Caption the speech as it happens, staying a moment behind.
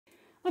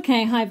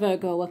Okay, hi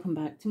Virgo, welcome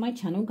back to my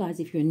channel.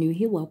 Guys, if you're new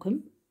here,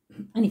 welcome.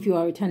 And if you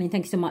are returning,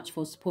 thanks so much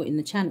for supporting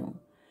the channel.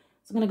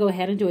 So I'm going to go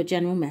ahead and do a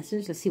general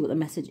message. Let's see what the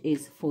message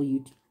is for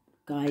you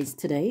guys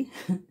today.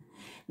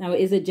 Now,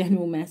 it is a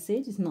general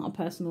message. It's not a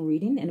personal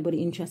reading.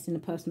 Anybody interested in a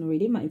personal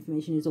reading, my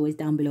information is always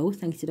down below.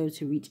 Thank you to those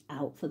who reach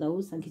out for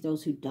those. Thank you to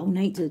those who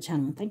donate to the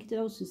channel. And thank you to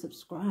those who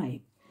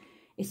subscribe.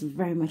 It's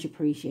very much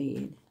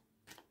appreciated.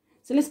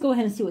 So let's go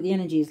ahead and see what the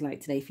energy is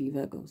like today for you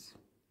Virgos.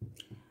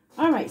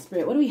 All right,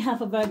 Spirit, what do we have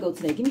for Virgo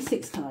today? Give me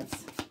 6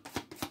 cards.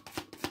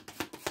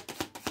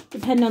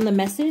 Depending on the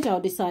message, I'll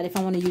decide if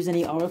I want to use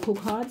any oracle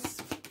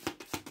cards.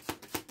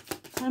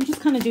 I'm just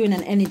kind of doing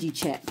an energy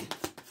check.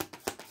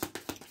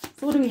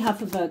 So what do we have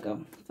for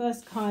Virgo?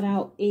 First card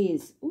out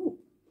is, ooh,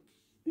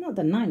 not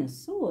the 9 of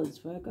Swords,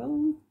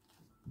 Virgo.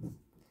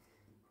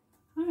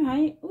 All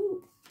right,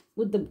 ooh,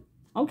 with the,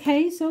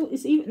 okay, so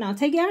it's even, now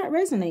take it out, it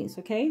resonates,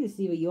 okay? This is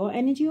either your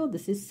energy or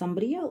this is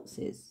somebody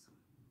else's.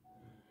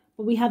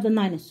 But we have the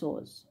 9 of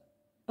Swords,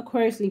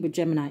 Aquarius, Libra,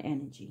 Gemini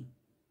energy.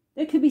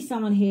 There could be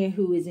someone here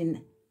who is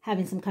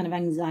having some kind of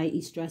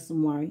anxiety, stress,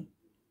 and worry.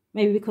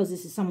 Maybe because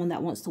this is someone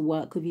that wants to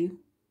work with you.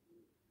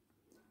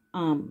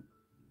 9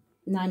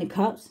 of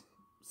Cups,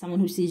 someone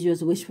who sees you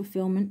as a wish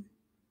fulfillment.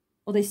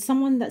 Or there's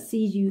someone that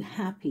sees you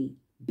happy,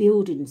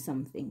 building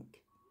something,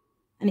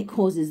 and it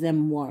causes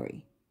them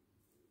worry.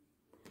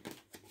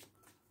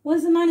 What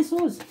is the 9 of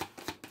Swords?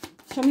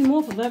 Show me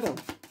more for Virgo.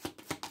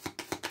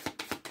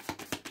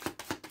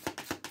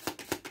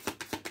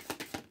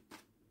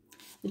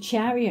 The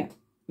Chariot,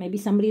 maybe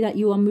somebody that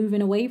you are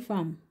moving away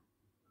from.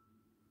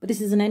 But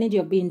this is an energy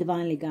of being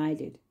divinely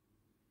guided.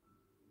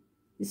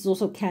 This is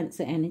also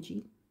Cancer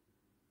energy.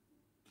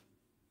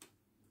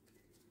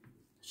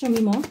 Show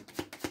me more.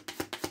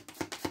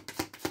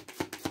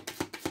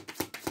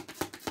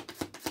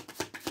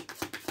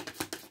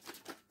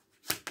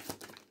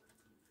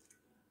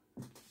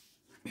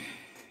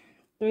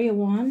 Three of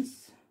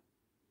Wands.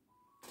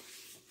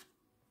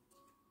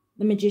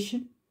 The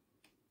Magician.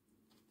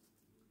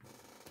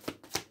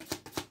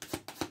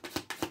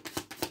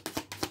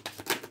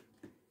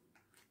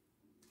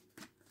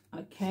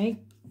 Okay,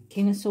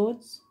 King of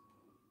Swords.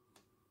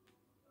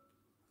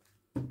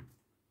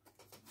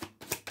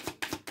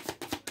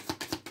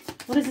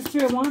 What is the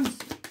Three of Wands?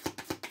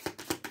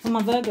 For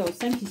my Virgos,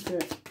 thank you,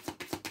 Spirit.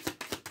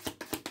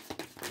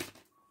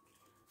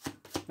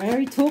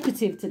 Very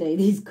talkative today,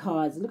 these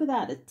cards. Look at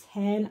that, the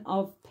 10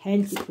 of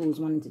Pentacles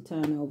wanting to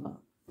turn over.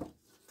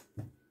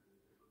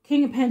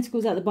 King of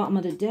Pentacles at the bottom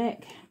of the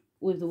deck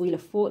with the Wheel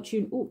of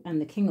Fortune. Oh,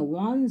 and the King of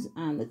Wands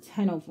and the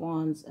 10 of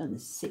Wands and the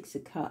 6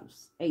 of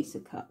Cups, Ace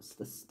of Cups,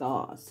 the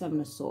Star, 7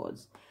 of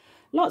Swords.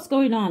 Lots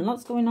going on,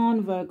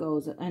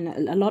 Virgos. And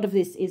a lot of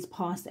this is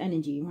past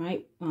energy,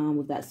 right?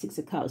 With that 6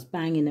 of Cups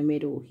bang in the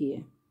middle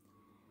here.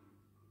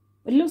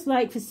 But it looks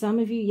like for some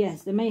of you,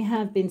 yes, there may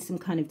have been some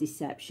kind of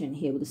deception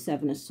here with the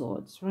 7 of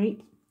Swords,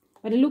 right?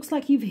 But it looks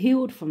like you've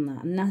healed from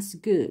that, and that's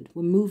good.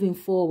 We're moving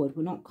forward.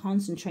 We're not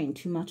concentrating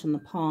too much on the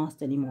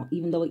past anymore,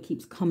 even though it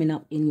keeps coming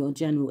up in your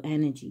general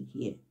energy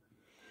here.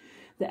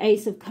 The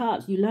Ace of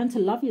Cups, you learn to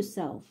love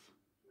yourself.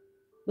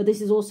 But this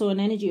is also an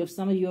energy of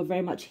some of you are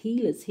very much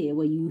healers here,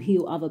 where you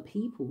heal other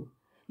people.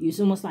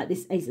 It's almost like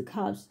this Ace of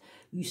Cups,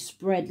 you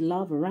spread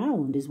love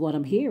around, is what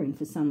I'm hearing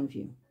for some of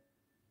you.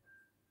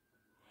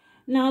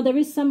 Now, there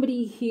is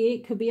somebody here,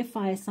 it could be a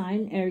fire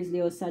sign, Aries,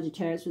 Leo,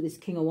 Sagittarius with this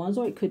King of Wands,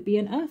 or it could be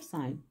an earth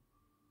sign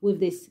with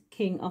this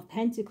King of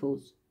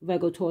Pentacles,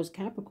 Virgo, Taurus,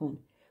 Capricorn.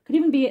 Could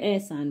even be an air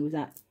sign with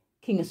that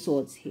King of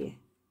Swords here.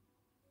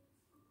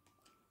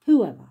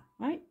 Whoever,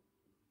 right?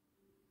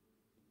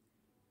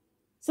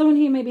 Someone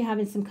here may be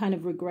having some kind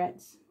of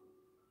regrets.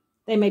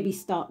 They may be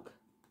stuck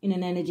in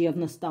an energy of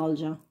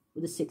nostalgia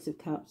with the 6 of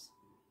Cups.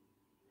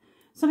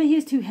 Something here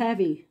is too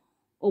heavy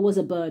or was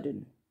a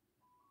burden.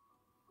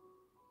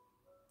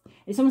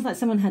 It's almost like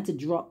someone had to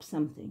drop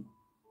something.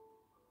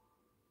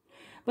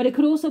 But it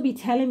could also be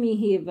telling me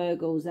here,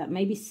 Virgos, that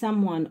maybe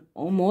someone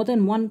or more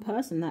than one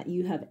person that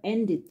you have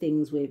ended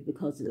things with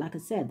because, like I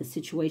said, the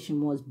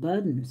situation was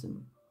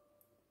burdensome.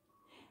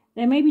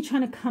 They may be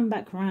trying to come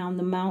back around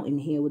the mountain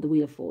here with the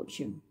Wheel of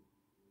Fortune.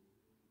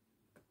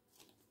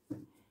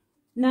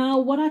 Now,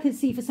 what I could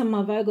see for some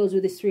of my Virgos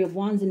with this 3 of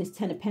Wands and this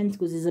 10 of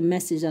Pentacles is a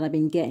message that I've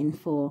been getting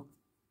for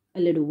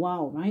a little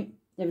while, right?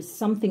 There is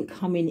something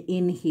coming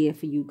in here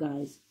for you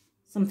guys.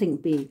 Something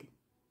big.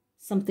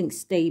 Something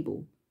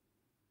stable.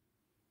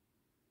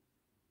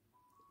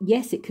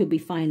 Yes, it could be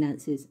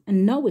finances.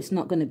 And no, it's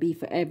not going to be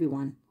for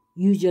everyone.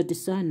 Use your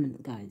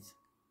discernment, guys.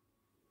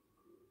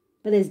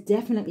 But there's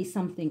definitely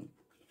something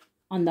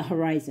on the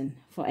horizon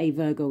for a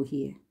Virgo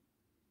here.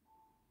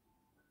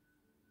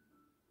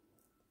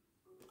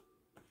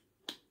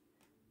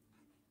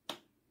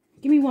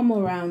 Give me one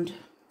more round.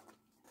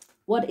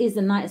 What is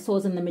the Knight of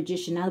Swords and the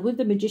Magician? Now, with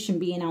the Magician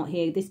being out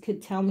here, this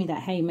could tell me that,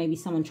 hey, maybe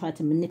someone tried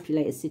to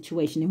manipulate a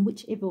situation in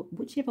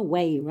whichever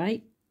way,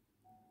 right?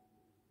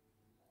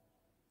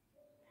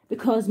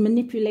 Because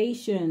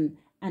manipulation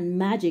and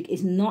magic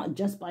is not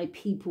just by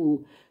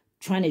people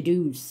trying to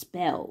do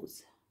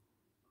spells.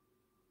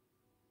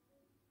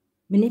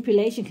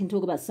 Manipulation can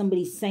talk about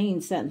somebody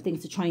saying certain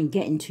things to try and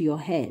get into your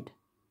head.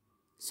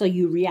 So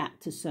you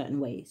react a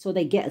certain way. So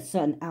they get a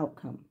certain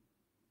outcome.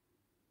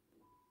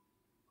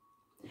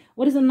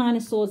 What is the Nine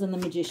of Swords and the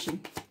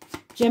Magician?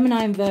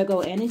 Gemini and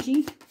Virgo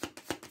energy.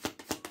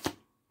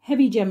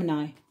 Heavy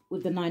Gemini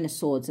with the Nine of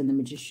Swords and the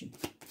Magician.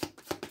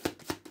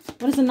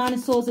 What is the Nine of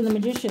Swords and the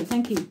Magician?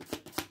 Thank you.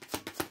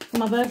 For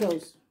my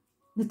Virgos.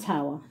 The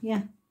Tower.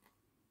 Yeah.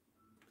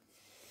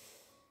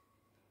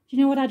 Do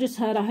you know what I just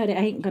heard? I heard it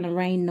ain't going to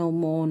rain no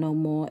more, no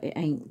more. It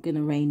ain't going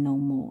to rain no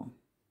more.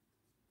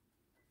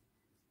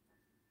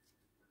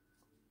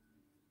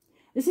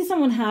 This is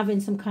someone having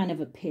some kind of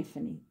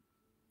epiphany.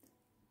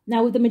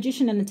 Now, with the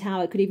Magician and the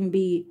Tower, it could even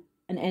be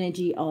an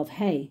energy of,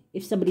 hey,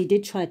 if somebody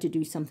did try to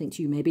do something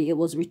to you, maybe it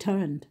was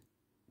returned.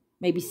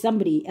 Maybe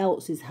somebody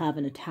else is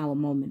having a Tower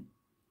moment.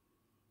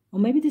 Or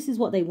maybe this is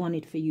what they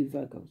wanted for you,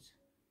 Virgos.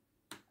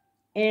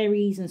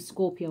 Aries and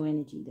Scorpio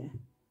energy there.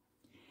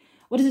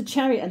 What is a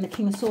Chariot and the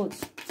King of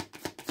Swords?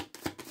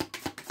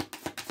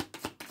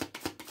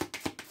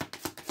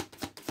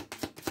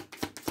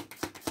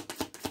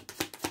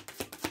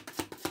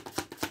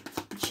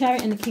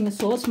 Chariot and the King of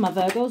Swords for my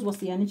Virgos. What's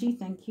the energy?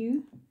 Thank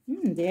you.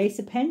 The Ace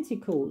of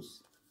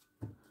Pentacles.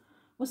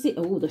 What's the...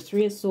 Oh, the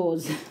Three of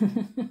Swords.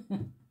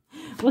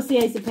 What's the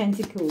Ace of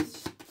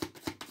Pentacles?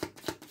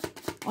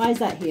 Why is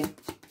that here?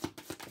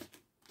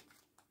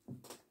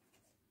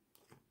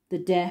 The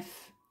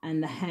Death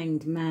and the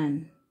Hanged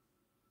Man.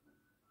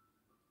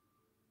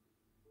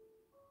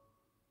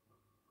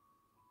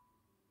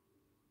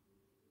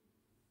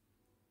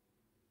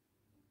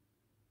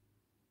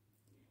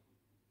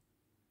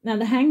 Now,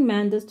 the Hanged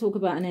Man does talk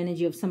about an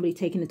energy of somebody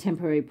taking a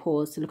temporary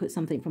pause to look at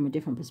something from a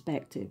different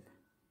perspective.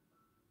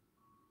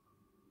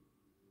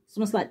 It's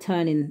almost like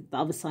turning the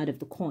other side of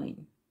the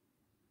coin.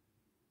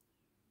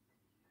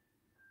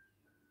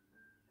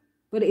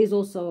 But it is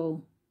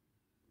also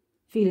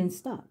feeling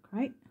stuck,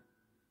 right?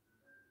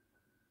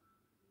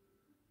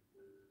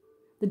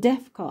 The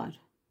Death card.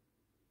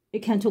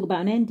 It can talk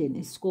about an ending.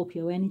 It's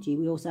Scorpio energy.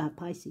 We also have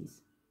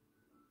Pisces.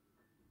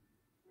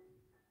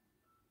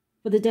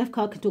 But the Death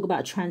card can talk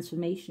about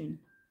transformation.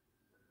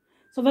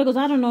 So Virgos,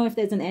 I don't know if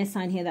there's an air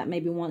sign here that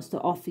maybe wants to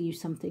offer you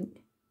something.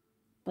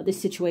 But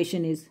this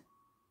situation is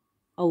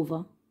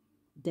over,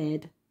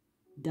 dead,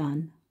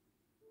 done.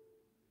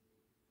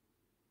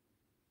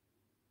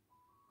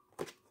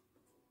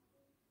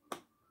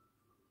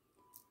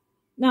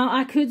 Now,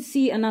 I could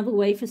see another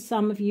way for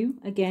some of you.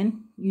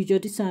 Again, use your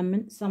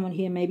discernment. Someone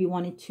here maybe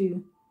wanted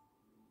to,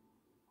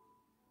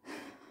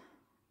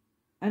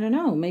 I don't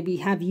know, maybe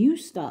have you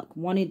stuck,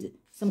 wanted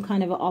some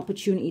kind of an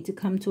opportunity to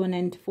come to an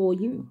end for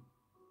you.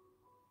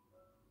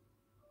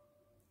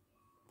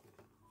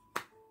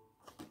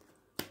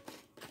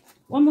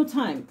 One more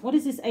time. What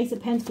is this Ace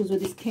of Pentacles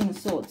with this King of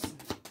Swords?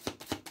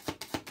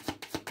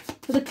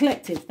 For the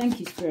collective. Thank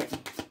you, Spirit.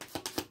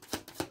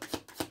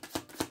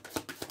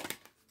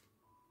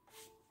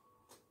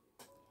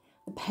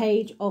 The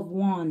Page of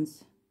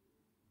Wands.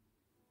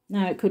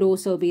 Now, it could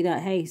also be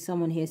that, hey,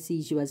 someone here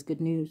sees you as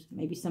good news.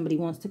 Maybe somebody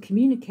wants to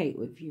communicate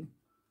with you.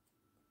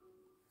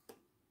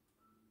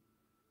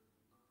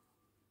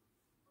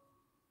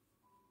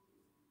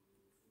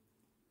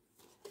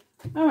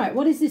 All right,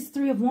 what is this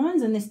Three of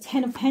Wands and this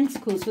Ten of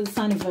Pentacles for the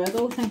sign of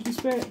Virgo? Thank you,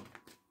 Spirit.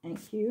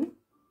 Thank you.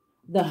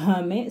 The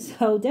Hermit.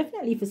 So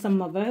definitely for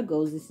some of my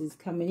Virgos, this is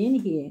coming in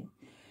here.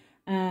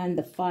 And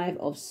the Five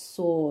of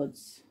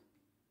Swords.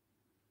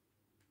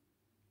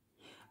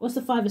 What's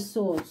the Five of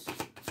Swords?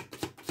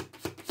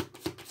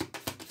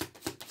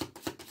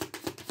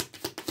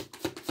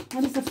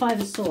 What is the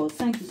Five of Swords?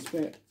 Thank you,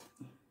 Spirit.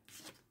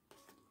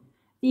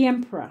 The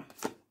Emperor.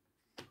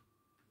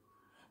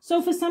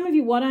 So for some of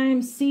you, what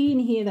I'm seeing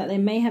here, that there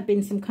may have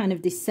been some kind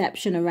of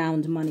deception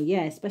around money.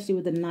 Yeah, especially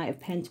with the Knight of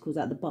Pentacles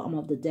at the bottom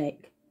of the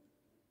deck.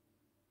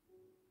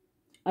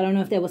 I don't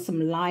know if there was some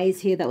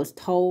lies here that was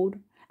told.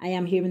 I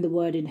am hearing the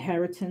word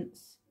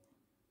inheritance.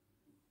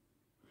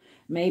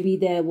 Maybe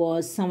there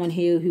was someone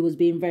here who was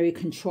being very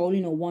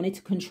controlling or wanted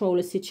to control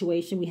a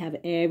situation. We have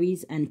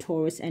Aries and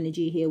Taurus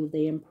energy here with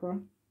the Emperor.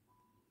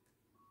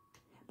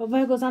 But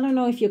Virgos, I don't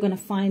know if you're going to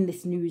find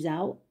this news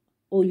out,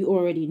 or you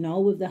already know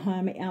with the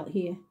Hermit out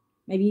here.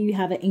 Maybe you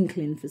have an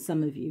inkling for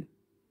some of you.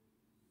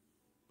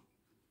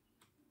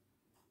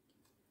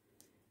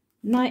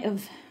 Knight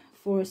of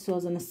Four of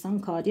Swords and the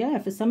Sun card. Yeah,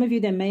 for some of you,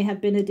 there may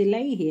have been a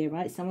delay here,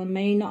 right? Someone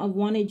may not have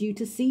wanted you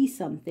to see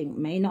something.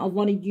 May not have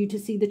wanted you to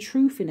see the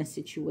truth in a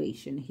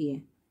situation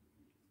here.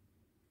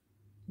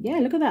 Yeah,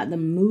 look at that. The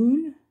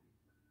Moon.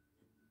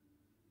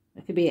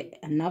 There could be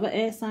another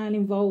air sign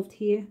involved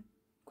here.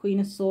 Queen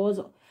of Swords.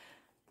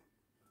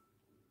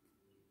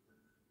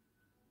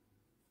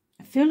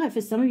 I feel like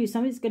for some of you,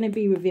 something's going to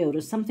be revealed,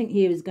 or something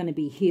here is going to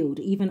be healed,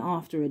 even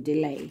after a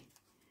delay.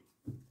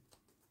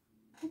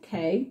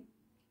 Okay.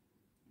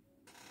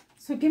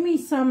 So give me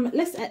some,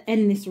 let's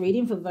end this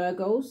reading for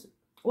Virgos.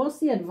 What's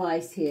the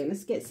advice here?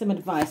 Let's get some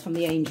advice from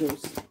the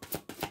angels.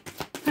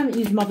 Haven't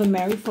used Mother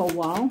Mary for a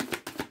while.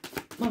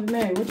 Mother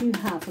Mary, what do you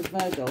have for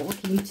Virgo?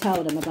 What can you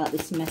tell them about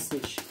this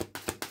message?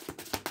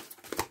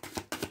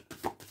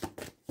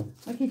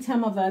 Okay, tell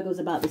my Virgos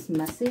about this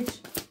message.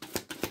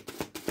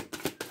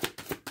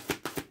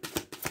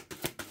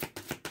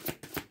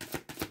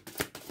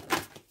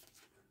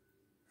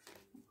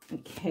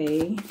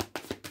 Okay.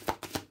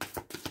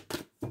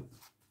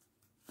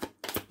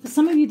 For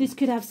some of you, this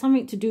could have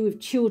something to do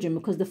with children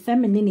because the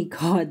femininity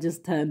card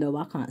just turned up.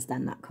 I can't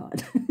stand that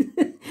card.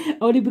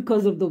 Only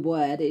because of the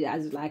word. It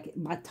has like,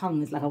 my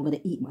tongue is like I'm going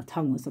to eat my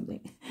tongue or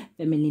something.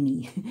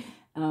 Femininity.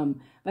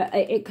 But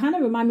it kind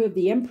of reminds me of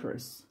the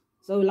Empress.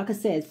 So like I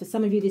said, for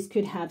some of you, this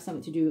could have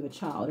something to do with a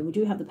child. And we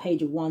do have the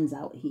Page of Wands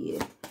out here.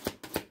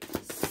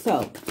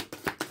 So,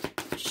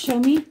 show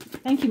me.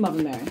 Thank you,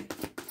 Mother Mary.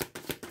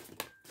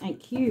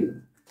 Thank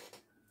you.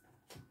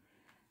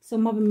 So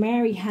Mother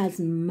Mary has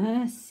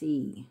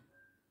mercy.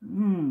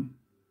 Do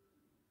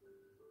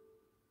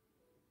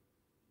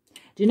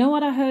you know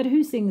what I heard?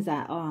 Who sings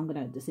that? Oh, I'm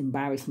going to just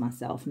embarrass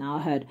myself now.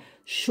 I heard,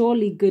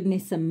 surely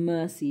goodness and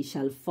mercy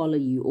shall follow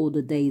you all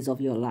the days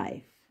of your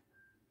life.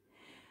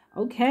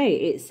 Okay,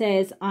 it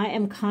says, I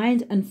am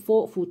kind and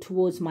thoughtful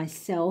towards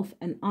myself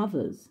and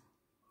others.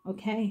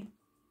 Okay.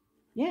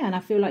 Yeah, and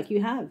I feel like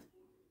you have.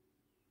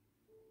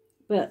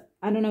 But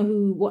I don't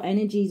know what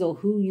energies or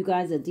who you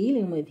guys are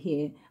dealing with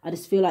here. I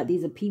just feel like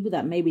these are people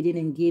that maybe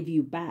didn't give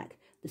you back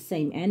the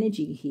same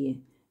energy here.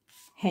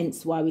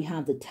 Hence why we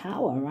have the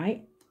Tower,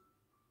 right?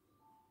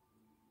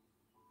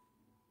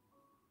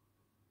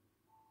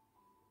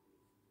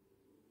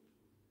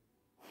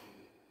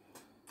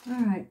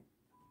 All right.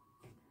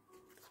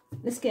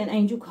 Let's get an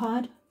angel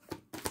card.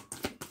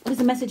 What is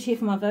the message here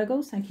for my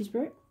Virgos? Thank you,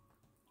 Spirit.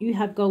 You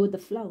have go with the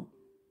flow.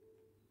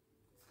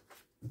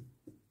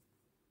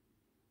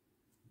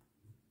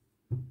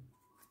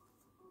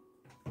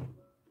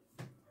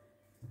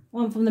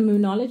 One from the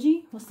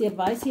Moonology. What's the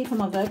advice here for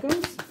my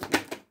Virgos?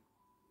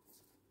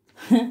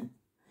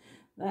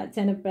 That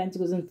 10 of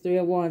Pentacles and 3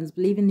 of Wands.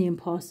 Believe in the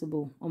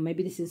impossible. Or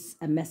maybe this is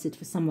a message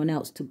for someone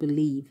else to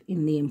believe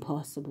in the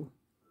impossible.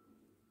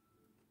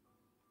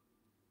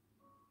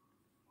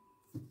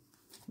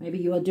 Maybe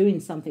you are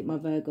doing something, my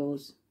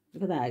Virgos.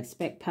 Look at that.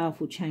 Expect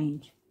powerful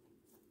change.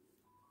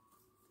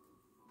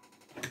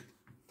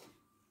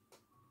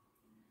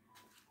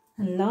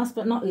 And last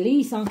but not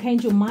least,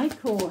 Archangel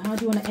Michael. How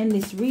do you want to end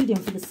this reading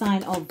for the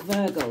sign of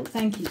Virgo?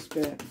 Thank you,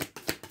 Spirit.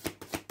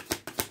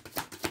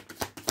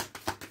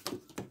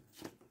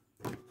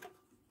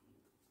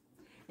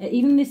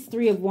 Even this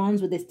 3 of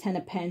Wands with this 10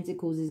 of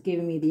Pentacles is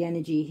giving me the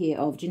energy here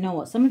of, do you know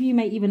what? Some of you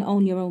may even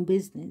own your own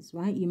business,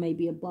 right? You may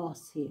be a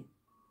boss here.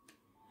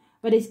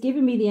 But it's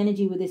giving me the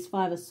energy with this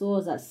 5 of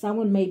Swords that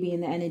someone may be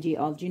in the energy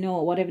of, do you know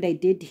what? Whatever they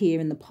did here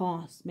in the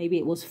past, maybe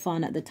it was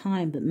fun at the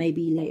time, but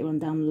maybe later on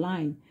down the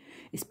line,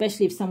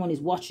 especially if someone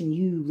is watching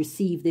you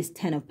receive this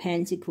 10 of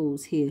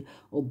Pentacles here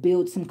or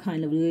build some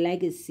kind of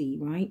legacy,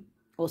 right?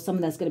 Or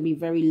something that's going to be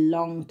very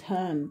long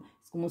term.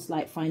 It's almost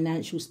like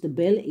financial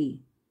stability.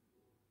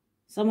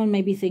 Someone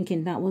may be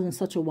thinking that wasn't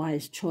such a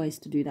wise choice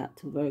to do that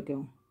to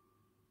Virgo.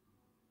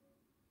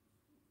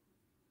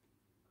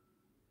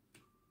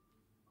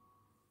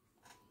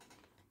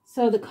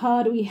 So the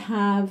card we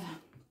have...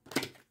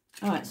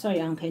 All right,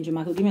 sorry, Archangel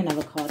Michael. Give me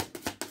another card.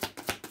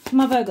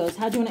 My Virgos,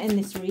 how do you want to end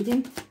this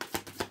reading?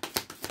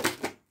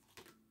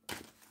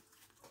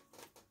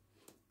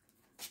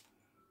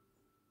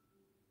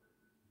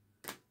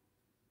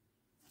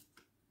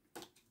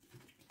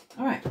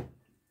 All right.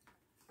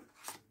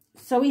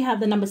 So we have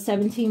the number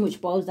 17,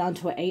 which boils down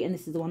to an 8. And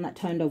this is the one that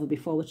turned over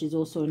before, which is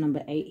also a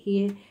number 8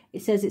 here.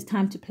 It says it's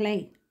time to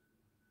play.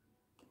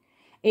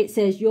 It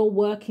says you're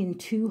working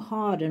too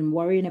hard and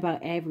worrying about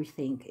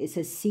everything. It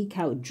says seek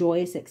out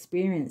joyous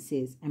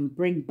experiences and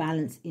bring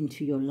balance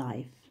into your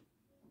life.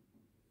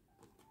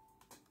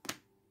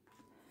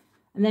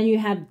 And then you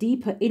have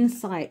deeper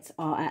insights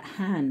are at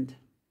hand.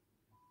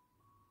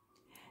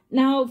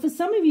 Now, for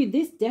some of you,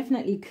 this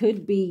definitely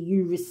could be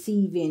you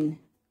receiving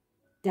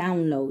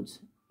downloads.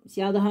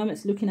 See how the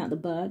Hermit's looking at the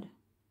bird?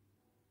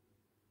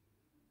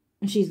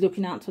 And she's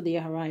looking out to the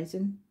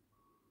horizon.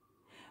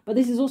 But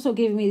this is also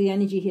giving me the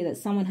energy here that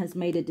someone has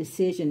made a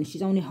decision.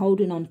 She's only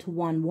holding on to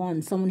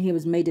one. Someone here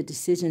has made a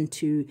decision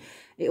to,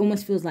 it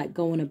almost feels like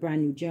go on a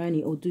brand new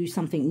journey or do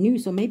something new.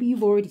 So maybe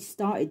you've already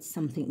started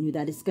something new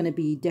that is going to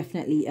be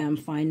definitely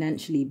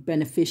financially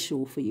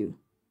beneficial for you.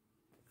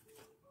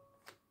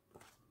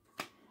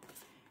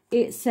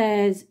 It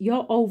says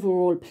your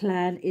overall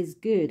plan is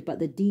good, but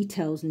the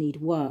details need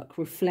work.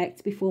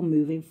 Reflect before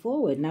moving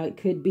forward. Now, it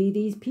could be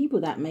these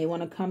people that may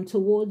want to come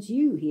towards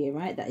you here,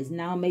 right? That is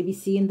now maybe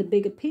seeing the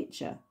bigger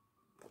picture.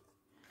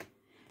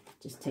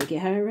 Just take it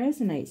how it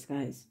resonates,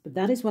 guys. But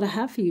that is what I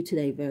have for you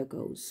today,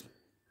 Virgos.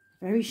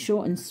 Very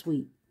short and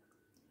sweet.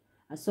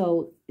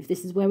 So if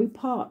this is where we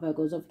part,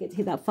 Virgos, don't forget to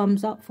hit that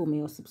thumbs up for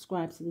me or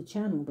subscribe to the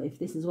channel. But if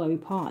this is where we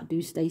part,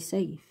 do stay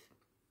safe.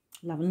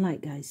 Love and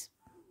light, guys.